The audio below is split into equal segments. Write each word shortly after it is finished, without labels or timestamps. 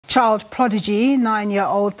Child prodigy,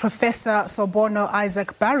 9-year-old Professor Soborno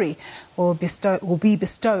Isaac Bari will be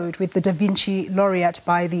bestowed with the Vinci Laureate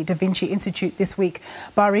by the Da Vinci Institute this week.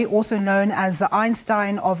 Bari, also known as the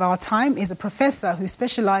Einstein of our time, is a professor who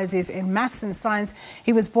specialises in maths and science.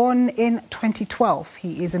 He was born in 2012.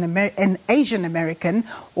 He is an Asian American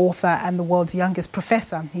author and the world's youngest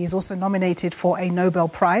professor. He is also nominated for a Nobel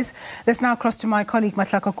Prize. Let's now cross to my colleague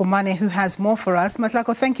Mahlaku Komane, who has more for us.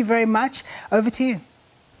 Mahlaku, thank you very much. Over to you.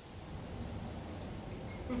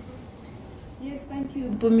 Yes, thank you,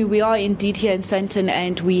 Bumi. We are indeed here in Sandton,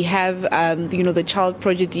 and we have, the child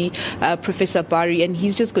prodigy, Professor Bari, and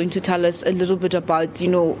he's just going to tell us a little bit about,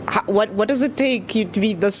 what does it take you to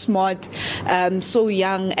be this smart, so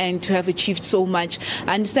young, and to have achieved so much.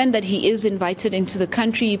 I understand that he is invited into the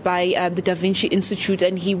country by the Da Vinci Institute,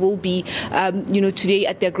 and he will be, today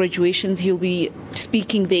at their graduations, he'll be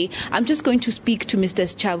speaking there. I'm just going to speak to Mr.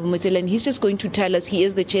 Soborno, and he's just going to tell us, he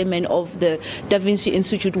is the chairman of the Da Vinci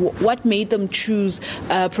Institute, what made them choose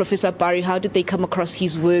Professor Bari. How did they come across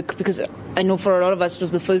his work? Because I know for a lot of us it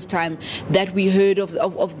was the first time that we heard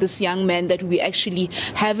of this young man, that we actually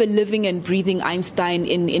have a living and breathing Einstein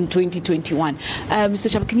in 2021. Mr.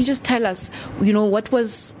 Soborno, can you just tell us, what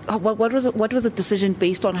was the decision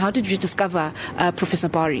based on? How did you discover Professor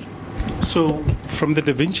Bari? So, from the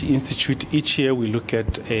Da Vinci Institute, each year we look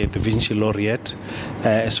at the Vinci Laureate,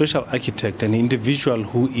 a social architect, an individual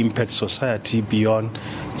who impacts society beyond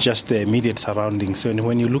just the immediate surroundings. So,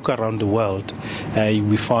 when you look around the world,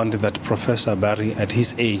 we found that Professor Bari, at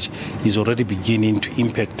his age, is already beginning to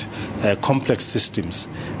impact complex systems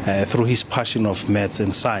through his passion of maths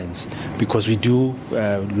and science, because we do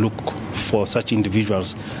look for such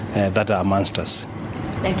individuals that are amongst us.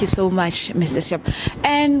 Thank you so much, Mr. Soborno.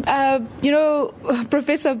 And,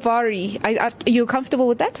 Professor Bari, are you comfortable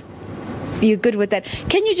with that? You're good with that.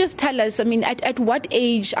 Can you just tell us, at what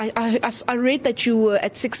age, I read that you were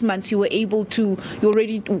at 6 months, you were able to, you're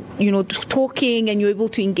already, talking and you're able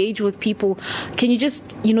to engage with people. Can you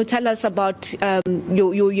just, tell us about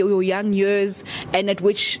your young years, and at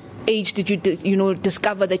which age did you,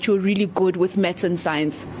 discover that you were really good with maths and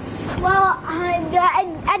science? Well,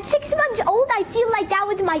 at 6 months old, I feel like that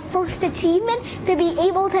was my first achievement, to be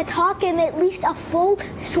able to talk in at least a full,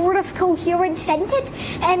 sort of coherent sentence.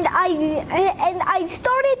 And I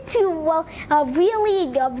started to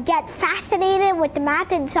really get fascinated with the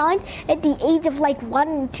math and science at the age of like 1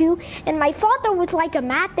 and 2. And my father was like a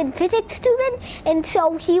math and physics student, and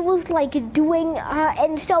so he was like doing,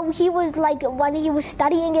 when he was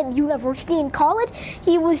studying at university and college,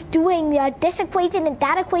 he was doing this equation and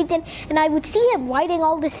that equation. And I would see him writing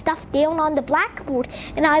all this stuff down on the blackboard,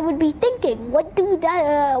 and I would be thinking, what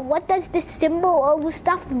does this symbol or this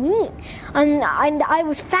stuff mean? And I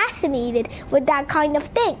was fascinated with that kind of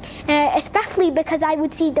thing, especially because I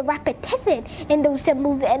would see the repetition in those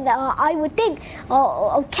symbols, and I would think,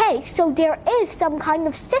 okay, so there is some kind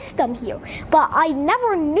of system here, but I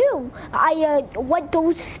never knew what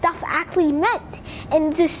those stuff actually meant.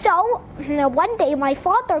 And so one day my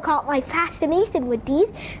father caught my fascination with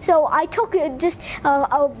these, so I took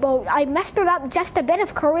I mustered up just a bit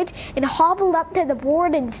of courage and hobbled up to the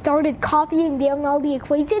board and started copying down all the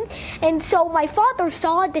equations. And so my father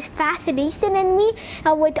saw this fascination in me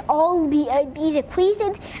with all these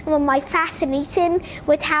equations, and my fascination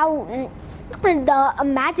with how the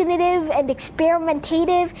imaginative and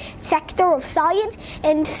experimentative sector of science,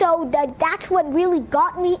 and so that's what really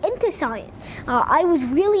got me into science. I was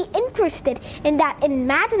really interested in that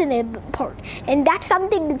imaginative part, and that's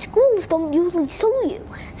something that schools don't usually show you.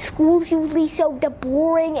 Schools usually show the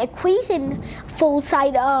boring equation full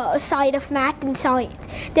side of math and science,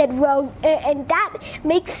 and that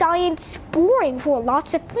makes science boring for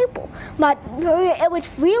lots of people. But it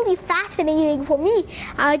was really fascinating for me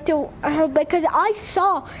because I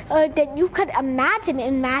saw that you could imagine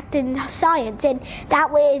in math and science, and that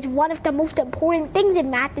was one of the most important things in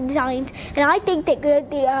math and science. And I think that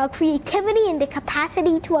the creativity and the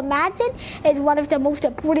capacity to imagine is one of the most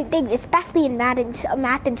important things, especially in math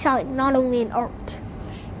and science, not only in art.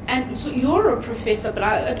 And so you're a professor, but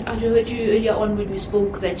I heard you earlier on when we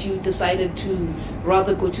spoke that you decided to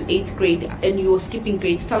rather go to 8th grade and you were skipping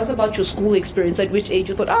grades. Tell us about your school experience. At which age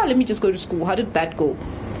you thought, let me just go to school. How did that go?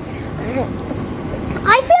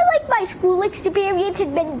 I feel like my school experience has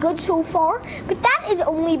been good so far, but that is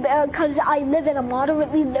only because I live in a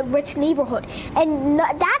moderately rich neighborhood, and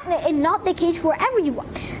that is not the case for everyone.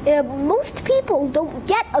 most people don't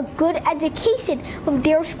get a good education from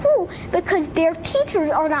their school because their teachers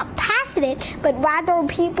are not passionate, but rather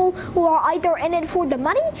people who are either in it for the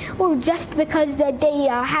money or just because they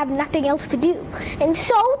have nothing else to do. And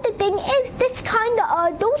so the thing is, those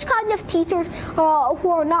kind of teachers who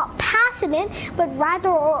are not passionate, but rather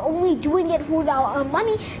are only doing it for the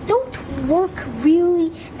money, don't work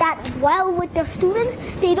really that well with their students.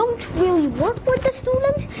 They don't really work with the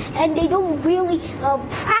students, and they don't really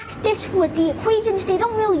practice with the equations. They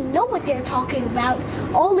don't really know what they're talking about.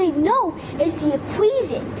 All they know is the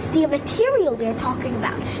equations, the material they're talking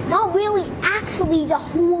about, not really actually the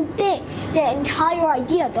whole thing, the entire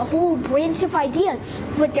idea, the whole branch of ideas,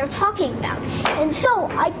 what they're talking about. And so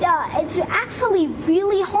it's actually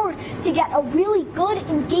really hard to get a really good,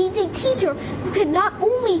 engaging teacher who can not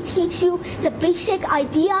only teach you the basic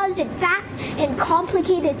ideas and facts and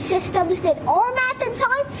complicated systems that are math and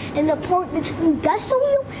science and the part that school does show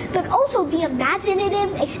you, but also the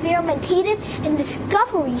imaginative, experimentative, and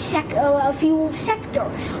discovery fuel sector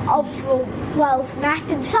of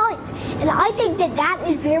math and science. And I think that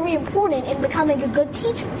is very important in becoming a good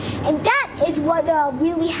teacher. And that is what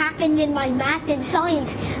really happened in my math and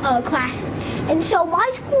science classes. And so my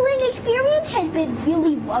schooling experience has been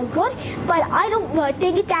really good, but I don't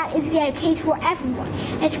think that is the case for everyone,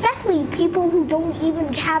 especially people who don't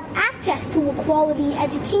even have access to a quality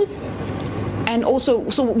education. And also,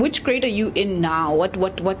 so which grade are you in now? What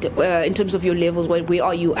in terms of your levels, where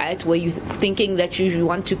are you at? Where are you thinking that you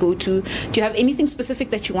want to go to? Do you have anything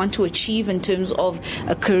specific that you want to achieve in terms of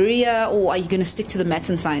a career, or are you going to stick to the maths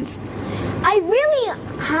and science? I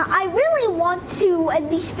really want to at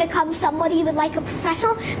least become somewhat even like a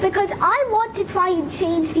professor, because I want to try and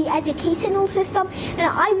change the educational system, and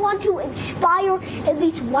I want to inspire at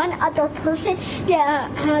least one other person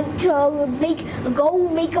to make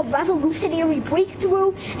a revolutionary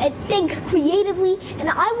breakthrough and think creatively. And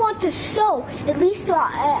I want to show at least the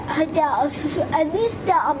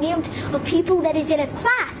amount of people that is in a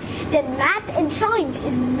class that math and science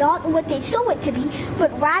is not what they show it to be,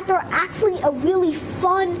 but rather actually a really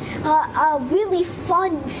fun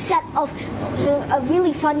set of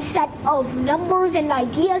numbers and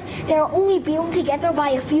ideas that are only bound together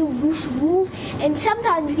by a few loose rules. And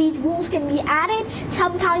sometimes these rules can be added,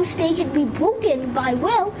 sometimes they can be broken by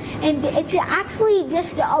will, and it's actually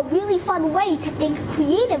just a really fun way to think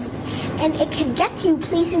creatively, and it can get you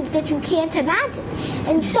places that you can't imagine.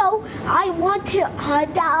 And so I want to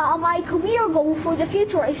my career goal for the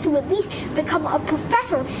future is to at least become a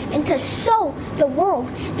professor and to show the world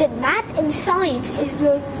that math and science is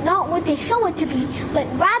not what they show it to be, but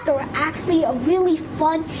rather actually a really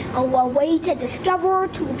fun way to discover,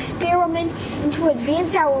 to experiment, and to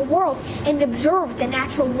advance our world and observe the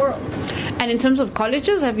natural world. And in terms of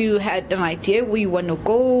colleges, have you had an idea where you want to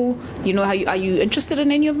go? You know, are you interested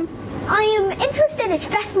in any of them? I am interested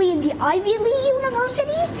especially in the Ivy League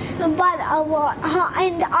universities, but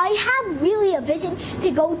and I have really a vision to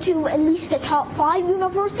go to at least the top 5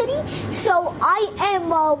 universities. So I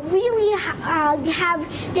am really have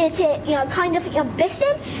this kind of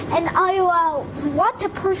ambition, and I want to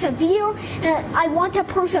persevere. I want to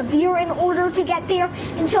persevere in order to get there.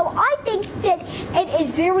 And so I think that it is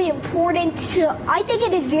very important to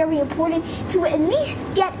at least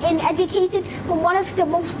get an education from one of the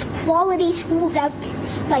most quality schools out there,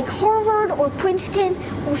 like Harvard or Princeton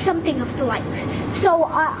or something of the likes. So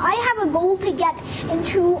I have a goal to get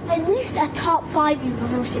into at least a top 5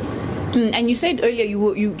 university. And you said earlier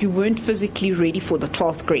you weren't physically ready for the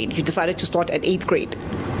 12th grade. You decided to start at 8th grade.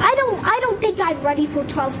 I don't think I'm ready for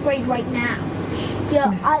 12th grade right now.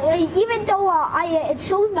 Even though it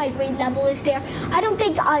shows my grade level is there, I don't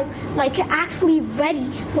think I'm actually ready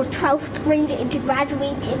for 12th grade and to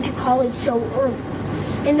graduate into college so early.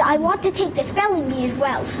 And I want to take the spelling bee as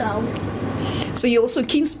well, so. So you're also a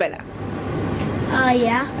keen speller?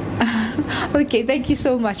 Yeah. Okay, thank you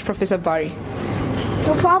so much, Professor Bari.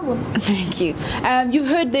 No problem. Thank you. You've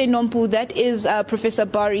heard there, Nompu, that is Professor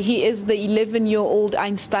Bari. He is the 11-year-old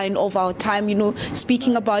Einstein of our time,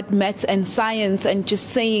 speaking about maths and science and just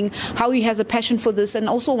saying how he has a passion for this and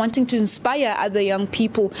also wanting to inspire other young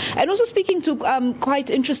people. And also speaking to quite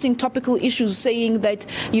interesting topical issues, saying that,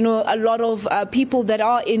 a lot of people that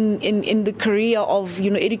are in the career of,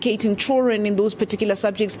 educating children in those particular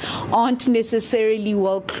subjects aren't necessarily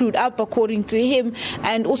well clued up, according to him.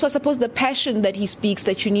 And also, I suppose, the passion that he speaks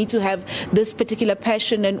speaks that you need to have this particular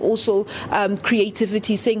passion and also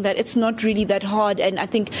creativity, saying that it's not really that hard. And I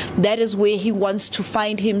think that is where he wants to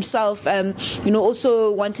find himself,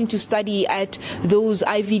 also wanting to study at those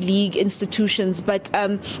Ivy League institutions. But,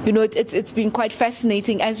 it's been quite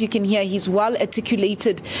fascinating. As you can hear, he's well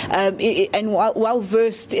articulated and well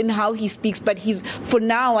versed in how he speaks. But for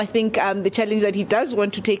now, I think the challenge that he does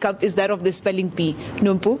want to take up is that of the spelling bee.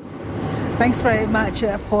 Nompu? Thanks very much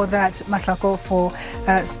for that, Mahlaku, for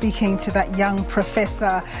speaking to that young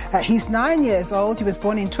professor. He's 9 years old. He was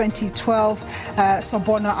born in 2012,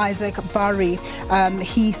 Soborno Isaac Bari.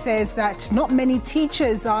 He says that not many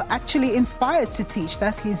teachers are actually inspired to teach.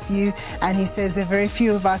 That's his view. And he says there are very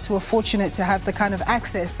few of us who are fortunate to have the kind of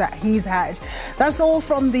access that he's had. That's all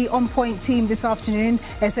from the On Point team this afternoon.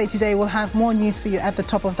 SA Today will have more news for you at the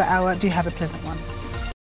top of the hour. Do have a pleasant one.